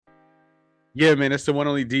Yeah, man, it's the one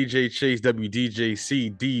only DJ Chase,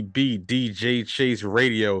 WDJC DJ Chase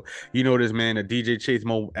Radio. You know this, man, the DJ Chase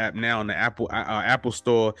mobile app now in the Apple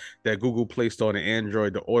Store, that Google Play Store, the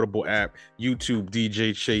Android, the Audible app, YouTube,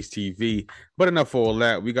 DJ Chase TV. But enough for all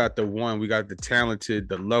that. We got the talented,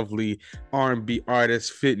 the lovely R&B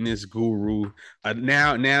artist, fitness guru.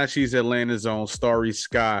 Now she's Atlanta's own Starry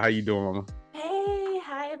Sky. How you doing, Hey,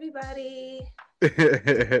 hi everybody.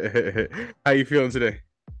 mama? How you feeling today?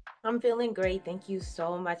 I'm feeling great. Thank you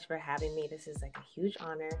so much for having me. This is like a huge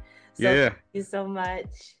honor. So thank Yeah. you so much.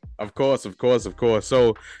 Of course, of course, of course.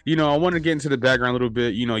 So, I want to get into the background a little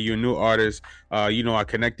bit. You're a new artist. I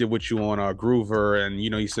connected with you on Groover, and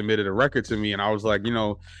you submitted a record to me, and I was like,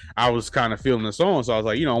 I was kind of feeling the song, so I was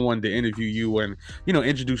like, I wanted to interview you and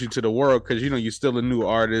introduce you to the world because you're still a new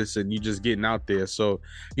artist and you're just getting out there. So,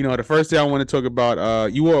 the first thing I want to talk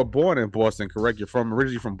about, you were born in Boston, correct? You're from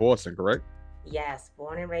originally from Boston, correct? Yes,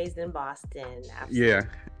 born and raised in Boston. Yeah.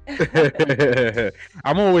 Absolutely.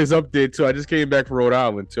 I'm always up there too. I just came back from Rhode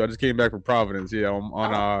Island too. I just came back from Providence. Yeah, I'm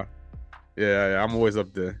on Oh, yeah, I'm always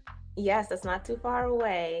up there. yes, that's not too far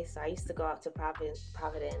away. So I used to go out to Providence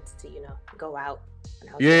to, go out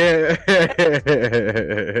when I was young.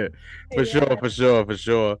 Yeah. For sure, Yeah. for sure, for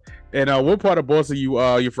sure. And what part of Boston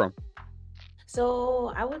you from?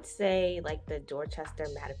 So I would say like the Dorchester,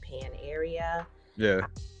 Mattapan area. Yeah.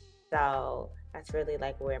 So that's really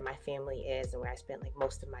like where my family is and where I spent like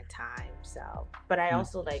most of my time. So, but I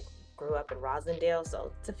also like grew up in Rosendale,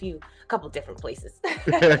 so it's a couple different places.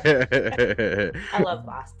 I love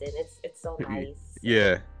Boston. It's so nice and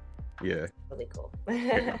Yeah, yeah. really cool.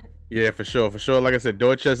 Yeah, for sure, for sure. Like I said,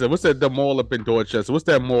 Dorchester. What's the mall up in Dorchester? What's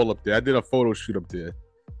that mall up there? I did a photo shoot up there.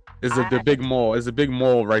 It's the I big mall. It's a big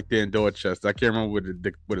mall right there in Dorchester. I can't remember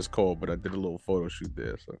what it's called, but I did a little photo shoot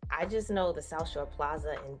there. So I just know the South Shore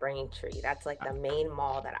Plaza in Braintree. That's like the main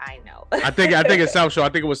mall that I know. I think it's South Shore. I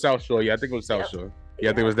think it was South Shore. Yeah, I think it was South Yep. Shore.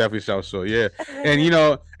 Yeah, I think it Yep. was definitely South Shore. Yeah,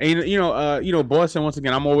 and Boston once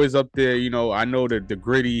again. I'm always up there. I know that the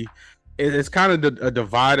gritty. It's kind of a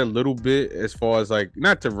divide a little bit as far as like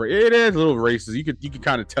not to it is a little racist. You can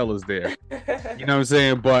kind of tell us there. You know what I'm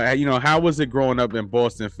saying? But how was it growing up in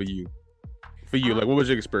Boston for you? For you, Um, like, what was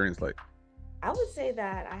your experience like? I would say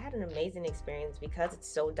that I had an amazing experience because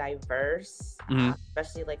it's so diverse, Hmm.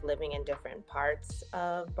 especially like living in different parts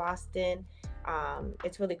of Boston.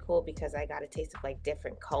 It's really cool because I got a taste of like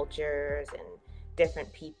different cultures and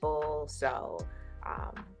different people. So,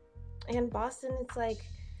 um, in Boston, it's like,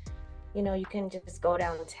 you can just go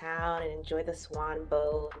downtown and enjoy the swan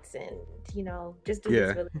boats and, just do these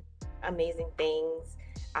Yeah, really amazing things.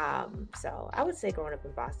 So I would say growing up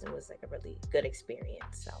in Boston was like a really good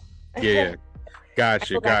experience. So. yeah, yeah. I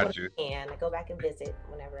Gotcha, go back when gotcha. I can. I go back and visit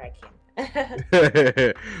whenever I can.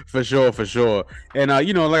 For sure, for sure. And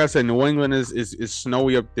like I said, New England is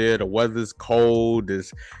snowy up there. The weather's cold.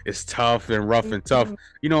 It's tough and rough and tough.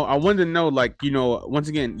 Mhm. I wanted to know, like, once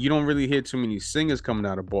again, you don't really hear too many singers coming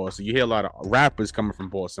out of Boston. You hear a lot of rappers coming from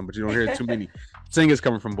Boston, but you don't hear too many singers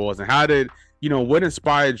coming from Boston. What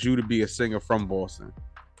inspired you to be a singer from Boston?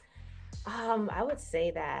 I would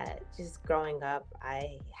say that just growing up,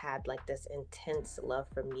 I had like this intense love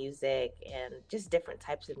for music and just different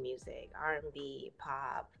types of music, R&B,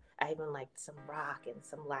 pop. I even liked some rock and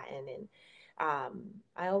some Latin, and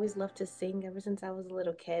I always loved to sing ever since I was a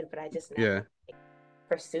little kid, but I just Yeah, never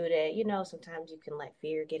pursued it. Sometimes you can let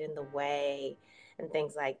fear get in the way and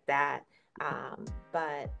things like that.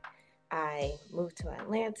 But I moved to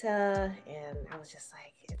Atlanta and I was just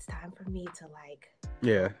like, it's time for me to like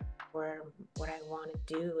yeah, for what I want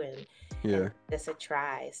to do and yeah, give this a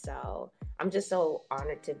try. So I'm just so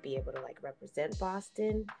honored to be able to like represent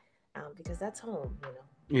Boston, because that's home,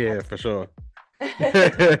 yeah, That's for sure.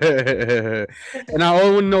 And I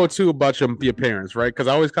want to know too about your parents, right? Because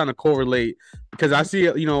I always kind of correlate because I see,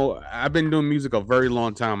 I've been doing music a very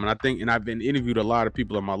long time, and I've been interviewed a lot of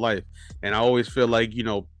people in my life, and I always feel like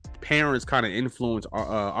parents kind of influence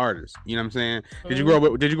artists. You know what I'm saying? Mhm. Did you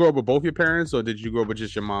grow up with both your parents, or did you grow up with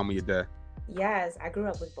just your mom or your dad? Yes, I grew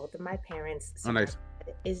up with both of my parents. Oh, So my nice.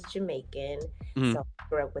 dad is Jamaican, Hmm. so I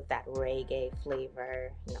grew up with that reggae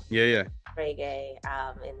flavor, Yeah, yeah, reggae,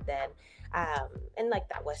 and then and like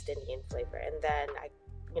that West Indian flavor. And then I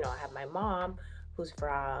have my mom who's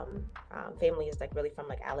from family is like really from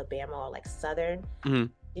like Alabama or like Southern. hmm,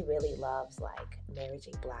 She really loves like Mary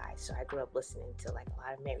J. Blige, so I grew up listening to like a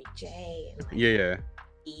lot of Mary J. and like yeah,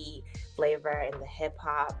 E flavor and the hip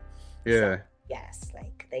hop. So yeah, Yes,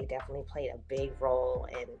 like they definitely played a big role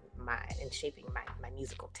in shaping my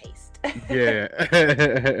musical taste. Yeah.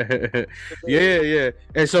 Absolutely. Yeah.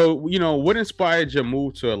 And so, what inspired your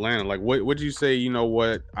move to Atlanta? Like, what did you say,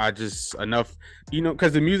 what, I just enough,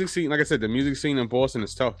 because the music scene, like I said, the music scene in Boston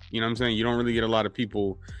is tough. You know what I'm saying? You don't really get a lot of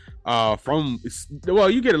people well,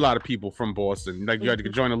 you get a lot of people from Boston. Like, you had to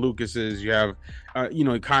Mhm. join the Lucases, you have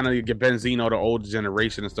kind of get Benzino, the older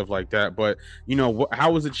generation and stuff like that. But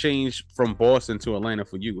how was it changed from Boston to Atlanta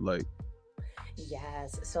for you? Like,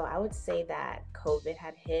 Yes. So I would say that COVID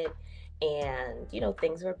had hit and,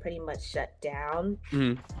 things were pretty much shut down.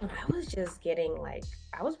 mhm. I was just getting like,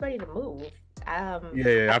 I was ready to move. I Yeah, I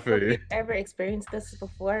don't know feel if you. you've ever experienced this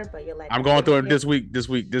before, but you're like, I'm I've going been through it here.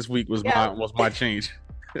 this week was my Yeah. was my change.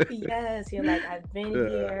 Yes, you're like, I've been Yeah.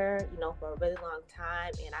 here, for a really long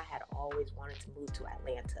time, and I had always wanted to move to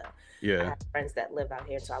Atlanta. I Yeah. have friends that live out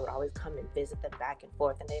here, so I would always come and visit them back and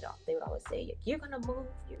forth, and they would always say, "You're gonna move,"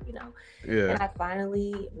 And Yeah. I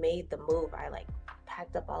finally made the move. I like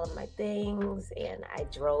packed up all of my things, and I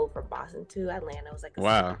drove from Boston to Atlanta. It was like a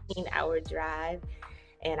Wow. 16-hour drive,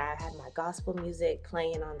 and I had my gospel music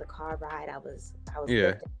playing on the car ride. I was Yeah.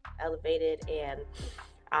 lifted, elevated,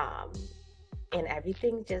 um and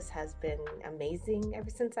everything just has been amazing ever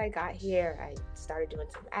since I got here. I started doing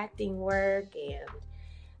some acting work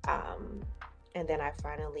um and then I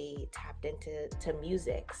finally tapped into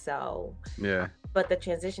music. So, Yeah. but the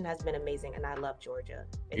transition has been amazing and I love Georgia.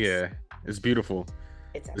 It's Yeah. It's beautiful.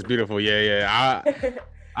 it's It's everything. beautiful. Yeah.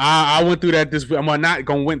 I went through that this week. I'm not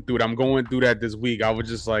gonna went through it. I'm going through that this week. I was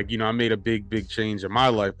just like, I made a big change in my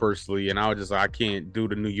life personally, and I was just like, I can't do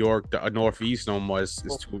the New York, the Northeast no more. It's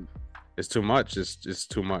too much. It's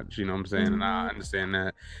too much. You know what I'm saying? And I Mhm. understand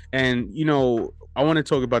that. And I want to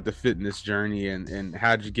talk about the fitness journey and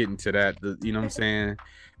how'd you get into that? You know what I'm saying?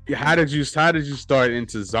 How did you start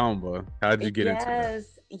into Zumba? How did you get into that?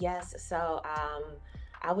 Yes, yes. So,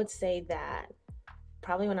 I would say that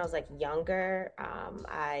probably when I was like younger,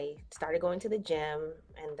 I started going to the gym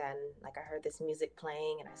and then like I heard this music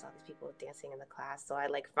playing and I saw these people dancing in the class. So I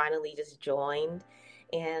like finally just joined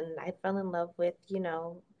and I fell in love with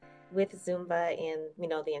Zumba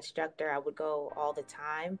and, the instructor. I would go all the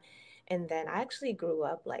time. And then I actually grew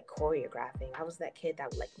up like choreographing. I was that kid that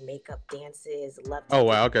would like make up dances, love to Oh do,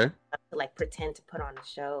 wow, okay. to like pretend to put on a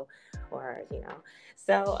show or.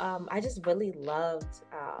 So I just really loved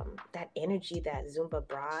that energy that Zumba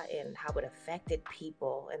brought and how it affected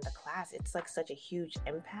people in the class. It's like such a huge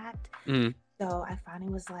impact. Mhm. So I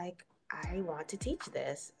finally was like, I want to teach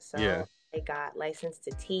this. Yeah. So I got licensed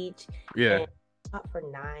to teach Yeah. and taught for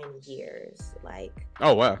 9 years. Like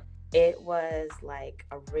Oh wow. it was like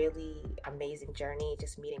a really amazing journey,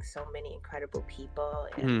 just meeting so many incredible people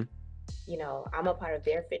and Mhm. I'm a part of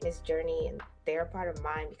their fitness journey and they're a part of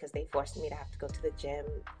mine because they forced me to have to go to the gym.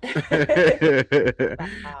 But,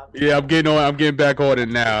 Yeah, I'm getting back on it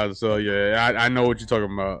now. So yeah, I know what you're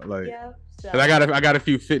talking about. Like, yeah. 'cause I So, got I got a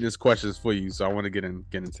few fitness questions for you, so I want to get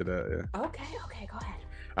into that. Yeah. okay, okay, go ahead.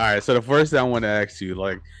 All right. So the first thing I want to ask you,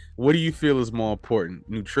 like, what do you feel is more important,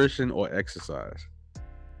 nutrition or exercise?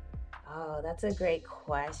 Oh, that's a great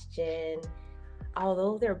question.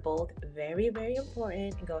 Although they're both very, very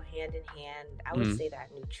important and go hand in hand, I would Mm, say that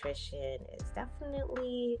nutrition is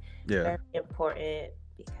definitely yeah. very important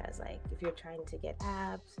because, like, if you're trying to get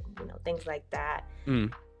abs, things like that,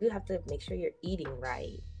 Mm, you have to make sure you're eating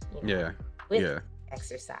right, you know, yeah. with Yeah.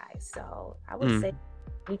 exercise. So I would say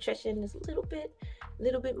Mm. nutrition is a little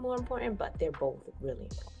bit more important, but they're both really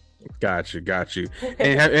Got you. And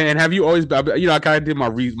important. have you always been, I kind of did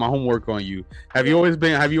my homework on you. Yeah. Have you always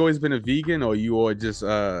been a vegan, or you or just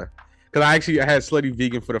because I had Slutty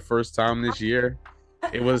vegan for the first time this year.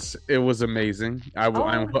 It was amazing. Oh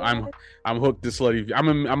I'm my I'm God. I'm hooked to Slutty.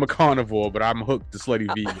 I'm a carnivore, but I'm hooked to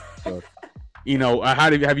Slutty vegan. So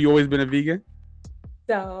have you always been a vegan?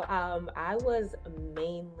 So, I was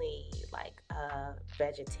mainly like a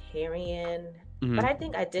vegetarian, but Hmm. I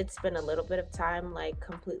think I did spend a little bit of time like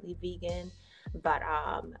completely vegan. But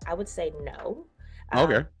I would say no.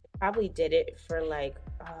 Okay. Probably did it for like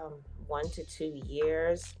 1 to 2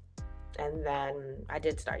 years, and then I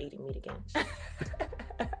did start eating meat again.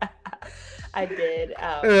 I did,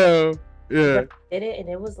 Yeah. but Yeah. I did it, and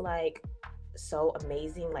it was like so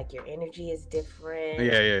amazing. Like your energy is different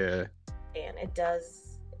Yeah. and it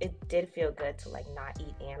did feel good to like not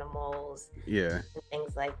eat animals Yeah. and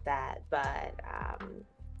things like that. But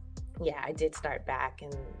yeah, I did start back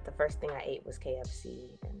and the first thing I ate was KFC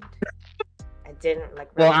and I didn't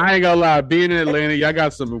like Well, really I ain't gonna lie. Being in Atlanta, y'all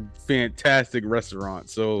got some fantastic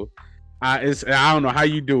restaurants. So I don't know how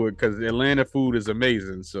you do it because Atlanta food is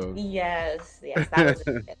amazing. So Yes, yes, that was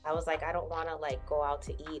it. I was like, I don't want to like go out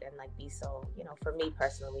to eat and like be so, for me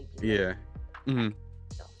personally, be lazy. yeah. Hmm.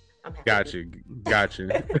 So I'm happy to be. Gotcha,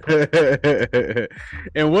 gotcha.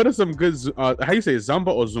 And what are some good? How you say it, Zumba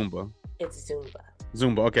or Zumba? It's Zumba.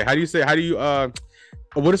 Zumba. Okay. How do you say? How do you?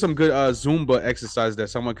 What are some good Zumba exercises that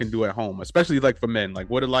someone can do at home, especially like for men? Like,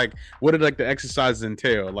 what did like the exercises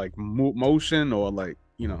entail? Like motion or like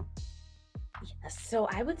So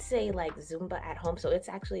I would say like Zumba at home. So it's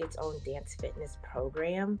actually its own dance fitness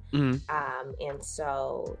program. Mhm. And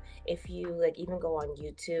so if you like even go on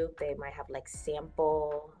YouTube, they might have like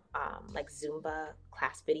sample like Zumba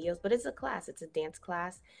class videos, but it's a class, it's a dance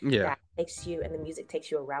class Yeah. that takes you and the music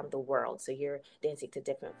takes you around the world. So you're dancing to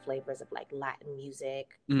different flavors of like Latin music,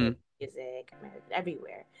 Hmm. Caribbean music, American,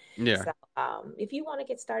 everywhere. Yeah. So if you want to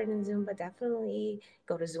get started in Zumba, definitely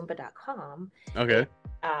go to zumba.com. Okay.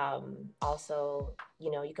 Also,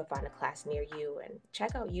 you can find a class near you and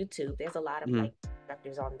check out YouTube. There's a lot of Mhm. like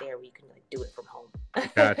instructors on there where you can like do it from home.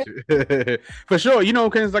 Gotcha. For sure.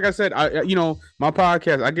 Because like I said, my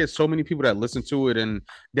podcast, I get so many people that listen to it and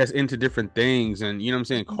that's into different things and, what I'm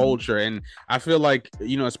saying, Mhm. culture. And I feel like,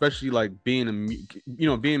 especially like being,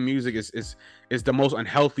 being music is the most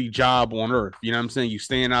unhealthy job on earth. You know what I'm saying? You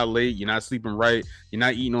staying out late, you're not sleeping right, you're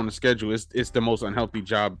not eating on the schedule. It's the most unhealthy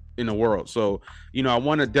job in the world. So, I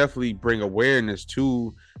want to definitely bring awareness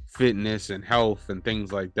to fitness and health and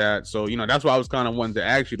things like that. So, that's why I was kind of wanting to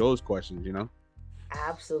ask you those questions.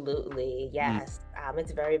 Absolutely. Mm, Yes.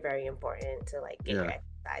 It's very, very important to like get your yeah,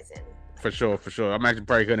 exercise in. for Like, sure, for sure. I'm actually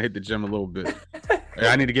probably gonna hit the gym a little bit.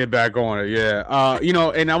 Yeah, I need to get back on it. Yeah.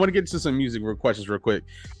 And I want to get to some music real questions real quick.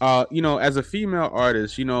 As a female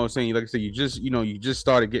artist, saying like I said, you just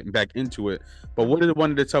started getting back into it. But what Mhm. is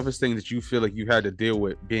one of the toughest things that you feel like you had to deal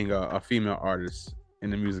with being a female artist in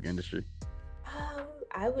the music industry?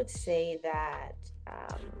 I would say that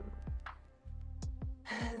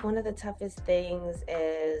one of the toughest things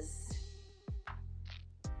is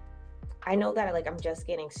I know that like I'm just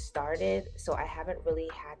getting started, so I haven't really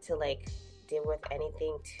had to like deal with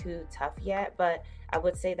anything too tough yet. But I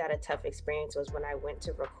would say that a tough experience was when I went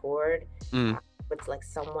to record Mm, uh, with like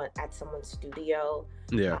someone at someone's studio.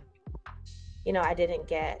 yeah. Uh, I didn't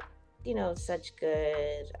get such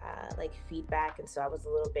good like feedback, and so I was a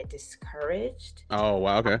little bit discouraged. Oh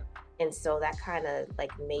wow. Okay. And so that kind of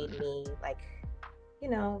like made me like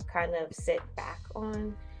kind of sit back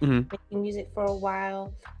on Hmm. making music for a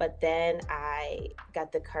while, but then I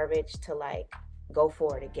got the courage to like go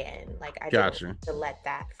for it again. Like I didn't Gotcha. to let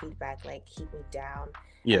that feedback like keep me down. And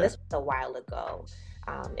Yeah. this was a while ago.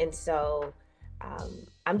 And so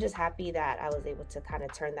I'm just happy that I was able to kind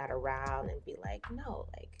of turn that around and be like, no,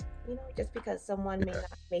 like, just because someone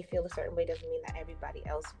may feel a certain way doesn't mean that everybody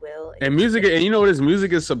else will. And And if music, and this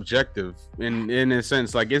music is subjective in a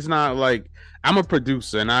sense. Like it's not like I'm a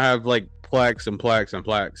producer and I have like plaques and plaques and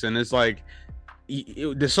plaques, and it's like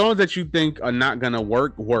the songs that you think are not gonna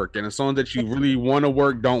work, and the songs that you really want to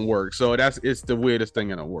work don't work. So it's the weirdest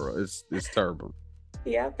thing in the world. It's terrible.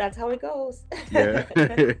 yeah, that's how it goes. Yeah.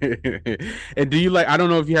 And do you like? I don't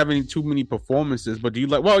know if you have any too many performances, but do you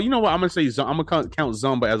like? Well, you know what? I'm gonna say I'm gonna count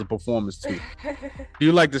Zumba as a performance too. Do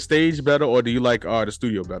you like the stage better, or do you like the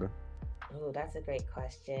studio better? Oh, that's a great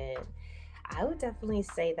question. I would definitely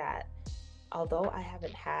say that although I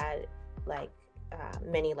haven't had like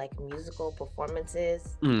many like musical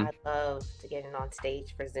performances, Mm. I love to get in on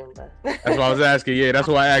stage for Zumba. That's what I was asking. Yeah, that's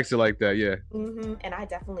why I asked it like that. Yeah. And I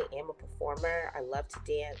definitely am a performer. I love to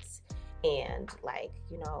dance. And like,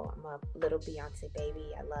 I'm a little Beyonce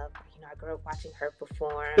baby. I love, I grew up watching her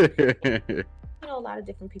perform. A lot of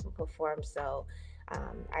different people perform. So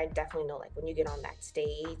I definitely know like when you get on that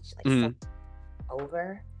stage, like Mm. something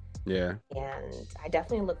over. Yeah. And I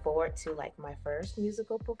definitely look forward to like my first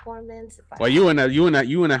musical performance if I Well, have. you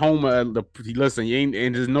in a home. Listen, you ain't,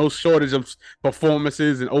 and there's no shortage of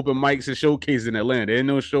performances and open mics and showcases in Atlanta.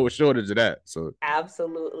 There's no shortage of that. So,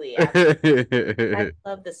 Absolutely, absolutely. I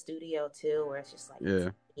love the studio too, where it's just like it's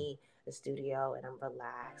yeah, me, the studio, and I'm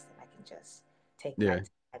relaxed and I can just take my yeah,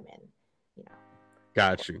 time and you know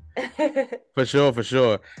got you go. for sure, for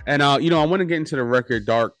sure. And I want to get into the record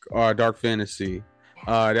Dark Fantasy.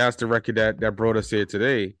 That's the record that brought us here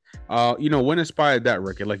today. What inspired that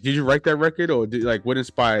record? Like, did you write that record, or what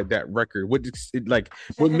inspired that record?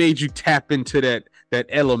 What made you tap into that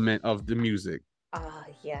element of the music?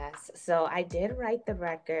 Yes. So I did write the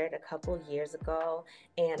record a couple years ago,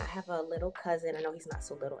 and I have a little cousin. I know he's not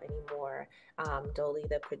so little anymore, Dolly,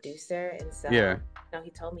 the producer. And so, Yeah,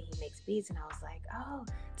 he told me he makes beats, and I was like, oh,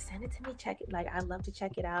 send it to me, check it. Like, I'd love to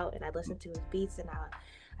check it out. And I listened to his beats, and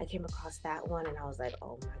I I came across that one and I was like,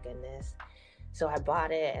 oh my goodness. So I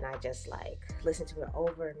bought it and I just like listened to it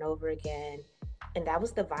over and over again. And that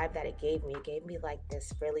was the vibe that it gave me. It gave me like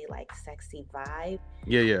this really like sexy vibe.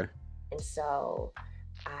 Yeah, yeah. And so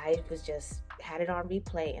I was just had it on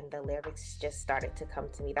replay and the lyrics just started to come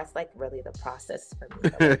to me. That's like really the process for me.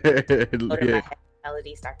 Float in my Yeah, head,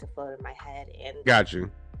 melody start to float in my head. And got you.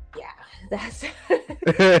 yeah, that's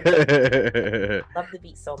love the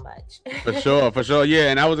beat so much. For sure, for sure. Yeah,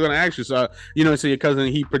 and I was gonna ask you. So, so your cousin,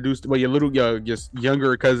 he produced. Well, your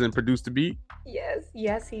younger cousin produced the beat. Yes,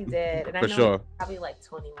 yes, he did. And I For know he's sure. probably like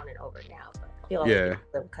 21 and over now, but he'll always be Yeah.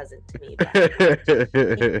 a little cousin to me.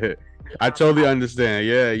 But I totally understand.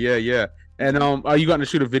 Yeah, yeah, yeah. And are you going to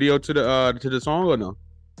shoot a video to the song or no?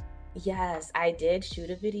 yes, I did shoot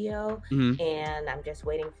a video Hmm. and I'm just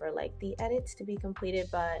waiting for like the edits to be completed,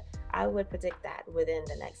 but I would predict that within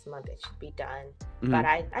the next month it should be done. But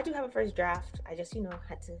Hmm. I do have a first draft. I just,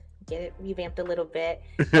 had to get it revamped a little bit,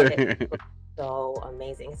 but it looks so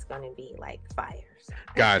amazing. It's going to be like fire.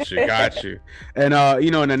 Got you, got you. And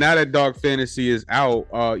and now that Dark Fantasy is out,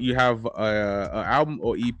 you have a album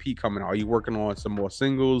or EP coming out. Are you working on some more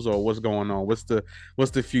singles or what's going on? What's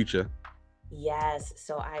the future? Yes,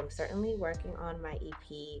 so I'm certainly working on my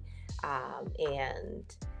EP, and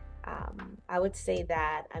I would say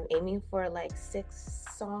that I'm aiming for like 6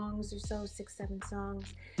 songs or so, 6, 7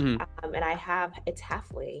 songs, Mhm. and it's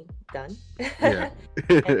halfway done, Yeah.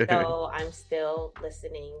 and so I'm still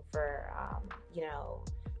listening for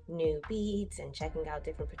new beats and checking out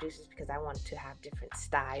different producers because I want to have different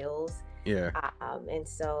styles. Yeah. And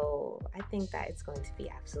so I think that it's going to be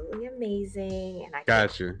absolutely amazing, and I can't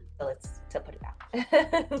Got you. wait till it's to put it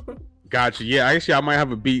out. Got you. Yeah, actually, I might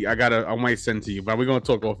have a beat. I might send to you, but we're gonna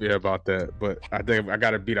talk off here about that. But I think I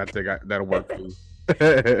got a beat. That'll work for you.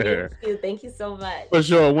 Thank you so much. For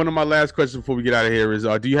sure. One of my last questions before we get out of here is: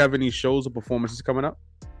 do you have any shows or performances coming up?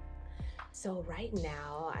 So right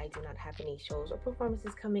now, I do not have any shows or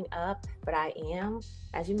performances coming up, but I am,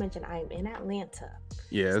 as you mentioned, I am in Atlanta. So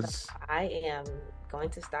Yes. I am going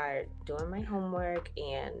to start doing my homework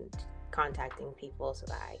and contacting people so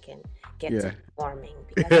that I can get Yeah. to performing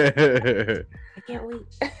because I can't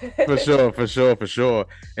For wait. sure, for sure, for sure.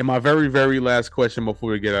 And my very, very last question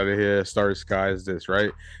before we get out of here, Starry Sky, is this,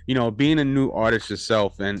 right? Being a new artist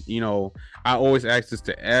yourself, and I always ask this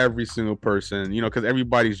to every single person, because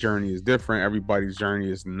everybody's journey is different, everybody's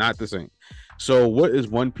journey is not the same. So, what is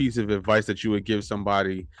one piece of advice that you would give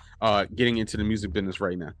somebody getting into the music business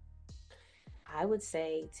right now? I would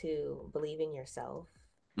say to believe in yourself,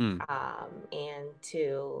 Mm, and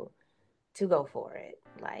to go for it.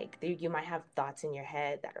 Like you might have thoughts in your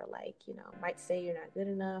head that are like, might say you're not good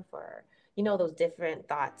enough, or those different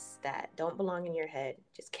thoughts that don't belong in your head.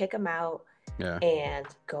 Just kick them out yeah, and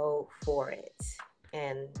go for it,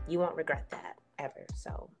 and you won't regret that ever.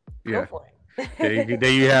 So go yeah. for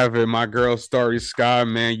There you it. have it, my girl, Starry Sky,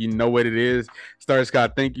 man. You know what it is. Starry Sky,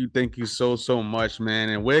 thank you so, so much, man.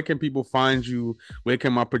 And where can people find you? Where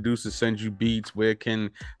can my producers send you beats?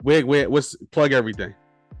 What's plug everything?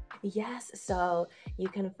 Yes, so you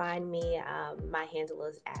can find me. My handle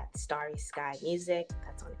is at Starry Sky Music.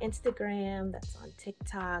 That's on Instagram, that's on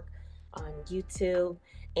TikTok, on YouTube.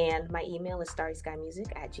 And my email is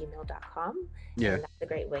starryskymusic@gmail.com. Yeah. And that's a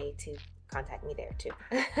great way to contact me there too.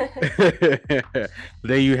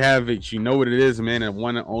 There you have it. You know what it is, man. And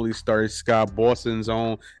one and only Starry Sky, Boston's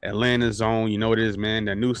own, Atlanta's own. You know what it is, man.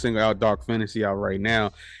 That new single out, Dark Fantasy, out right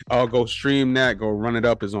now. Go stream that. Go run it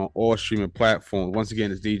up. Is on all streaming platforms. Once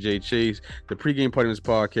again, it's DJ Chase, the pregame part of this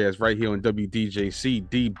podcast right here on WDJC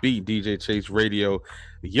DB DJ Chase Radio.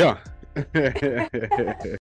 Yeah.